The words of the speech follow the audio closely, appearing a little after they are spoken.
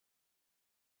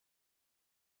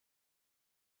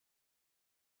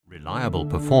Reliable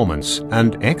performance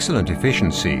and excellent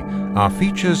efficiency are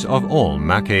features of all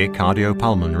Maquet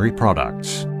cardiopulmonary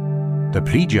products. The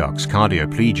PLEGIOX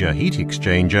Cardioplegia Heat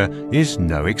Exchanger is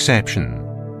no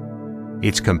exception.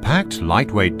 Its compact,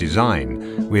 lightweight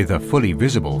design with a fully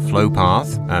visible flow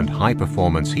path and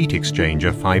high-performance heat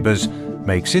exchanger fibers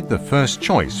makes it the first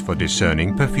choice for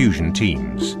discerning perfusion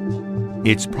teams.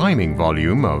 Its priming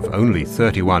volume of only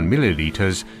 31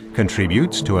 milliliters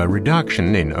contributes to a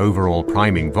reduction in overall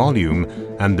priming volume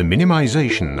and the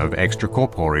minimization of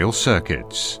extracorporeal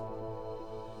circuits.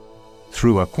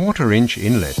 Through a 1/4-inch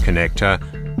inlet connector,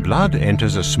 blood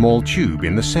enters a small tube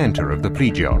in the center of the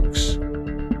PLEGIOX.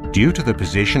 Due to the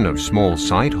position of small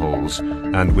side holes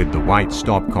and with the white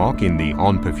stopcock in the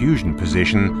on-perfusion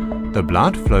position, the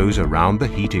blood flows around the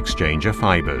heat exchanger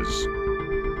fibers.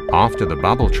 After the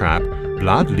bubble trap,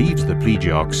 blood leaves the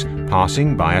PLEGIOX,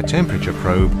 passing by a temperature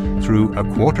probe through a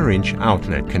 1/4-inch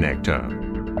outlet connector.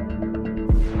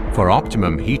 For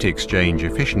optimum heat exchange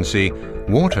efficiency,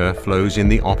 water flows in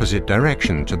the opposite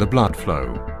direction to the blood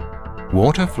flow.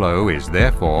 Water flow is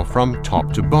therefore from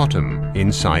top to bottom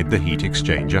inside the heat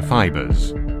exchanger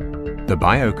fibers. The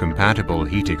biocompatible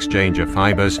heat exchanger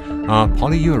fibers are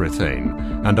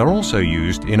polyurethane and are also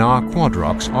used in our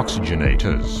Quadrox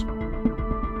oxygenators.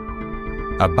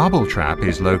 A bubble trap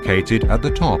is located at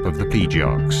the top of the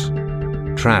PLEGIOX.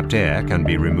 Trapped air can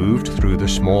be removed through the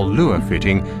small lure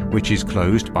fitting, which is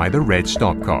closed by the red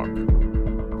stopcock.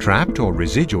 Trapped or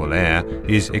residual air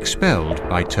is expelled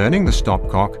by turning the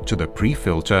stopcock to the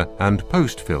pre-filter and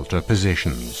post-filter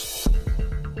positions.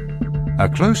 A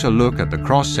closer look at the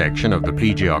cross-section of the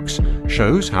PLEGIOX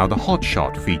shows how the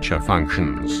hotshot feature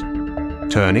functions.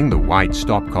 Turning the white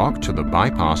stopcock to the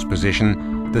bypass position,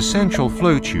 the central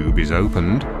flow tube is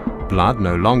opened, blood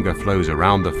no longer flows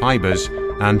around the fibers,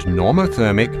 and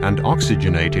normothermic and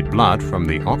oxygenated blood from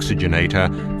the oxygenator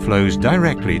flows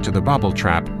directly to the bubble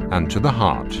trap and to the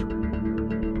heart.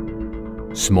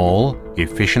 Small,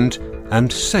 efficient, and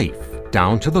safe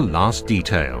down to the last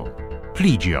detail.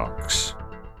 PLEGIOX.